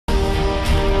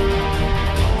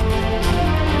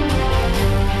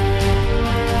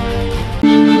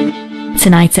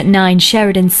Tonight at 9,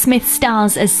 Sheridan Smith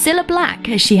stars as Cilla Black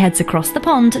as she heads across the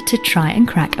pond to try and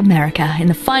crack America in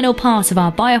the final part of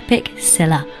our biopic,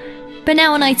 Cilla. But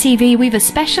now on ITV, we've a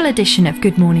special edition of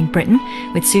Good Morning Britain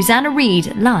with Susanna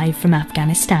Reid live from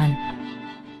Afghanistan.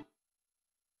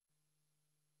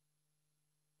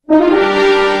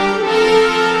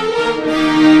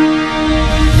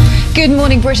 Good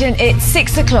morning, Britain. It's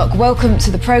 6 o'clock. Welcome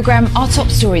to the programme. Our top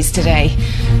stories today.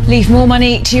 Leave more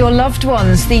money to your loved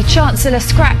ones. The Chancellor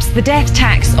scraps the death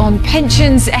tax on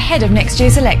pensions ahead of next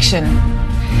year's election.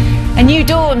 A new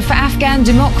dawn for Afghan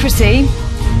democracy.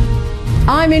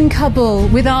 I'm in Kabul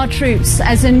with our troops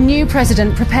as a new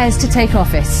president prepares to take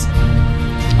office.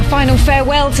 A final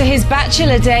farewell to his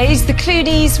bachelor days. The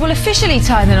Clooneys will officially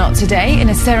tie the knot today in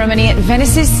a ceremony at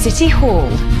Venice's City Hall.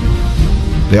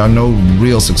 There are no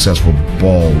real successful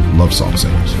ball love song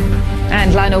singers.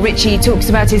 And Lionel Richie talks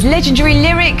about his legendary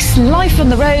lyrics, life on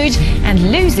the road,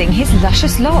 and losing his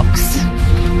luscious locks.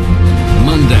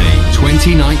 Monday,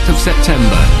 29th of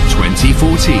September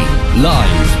 2014,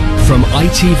 live from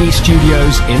ITV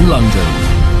Studios in London.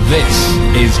 This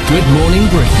is Good Morning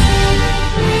Britain.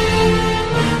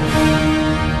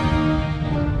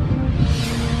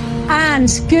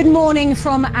 And good morning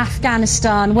from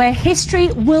Afghanistan, where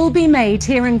history will be made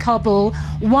here in Kabul.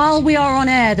 While we are on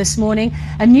air this morning,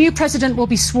 a new president will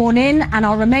be sworn in and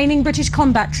our remaining British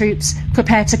combat troops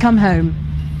prepare to come home.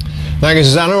 Thank you,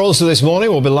 Susanna. Also this morning,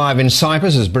 we'll be live in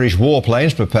Cyprus as British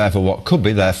warplanes prepare for what could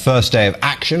be their first day of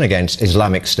action against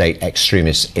Islamic State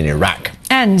extremists in Iraq.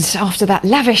 And after that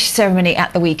lavish ceremony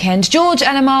at the weekend, George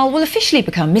and Amal will officially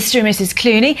become Mr and Mrs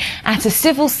Clooney at a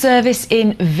civil service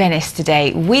in Venice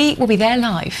today. We will be there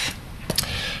live.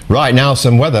 Right, now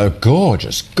some weather.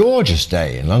 Gorgeous, gorgeous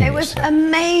day in London. It was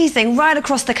amazing right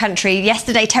across the country.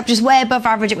 Yesterday, temperatures way above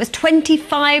average. It was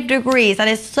 25 degrees. That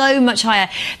is so much higher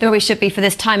than where we should be for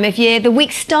this time of year. The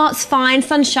week starts fine,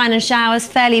 sunshine and showers,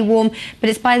 fairly warm, but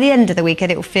it's by the end of the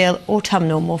weekend it will feel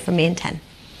autumnal more from me and 10.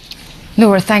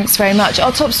 Laura, thanks very much.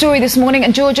 Our top story this morning,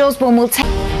 and George Osborne will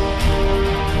take...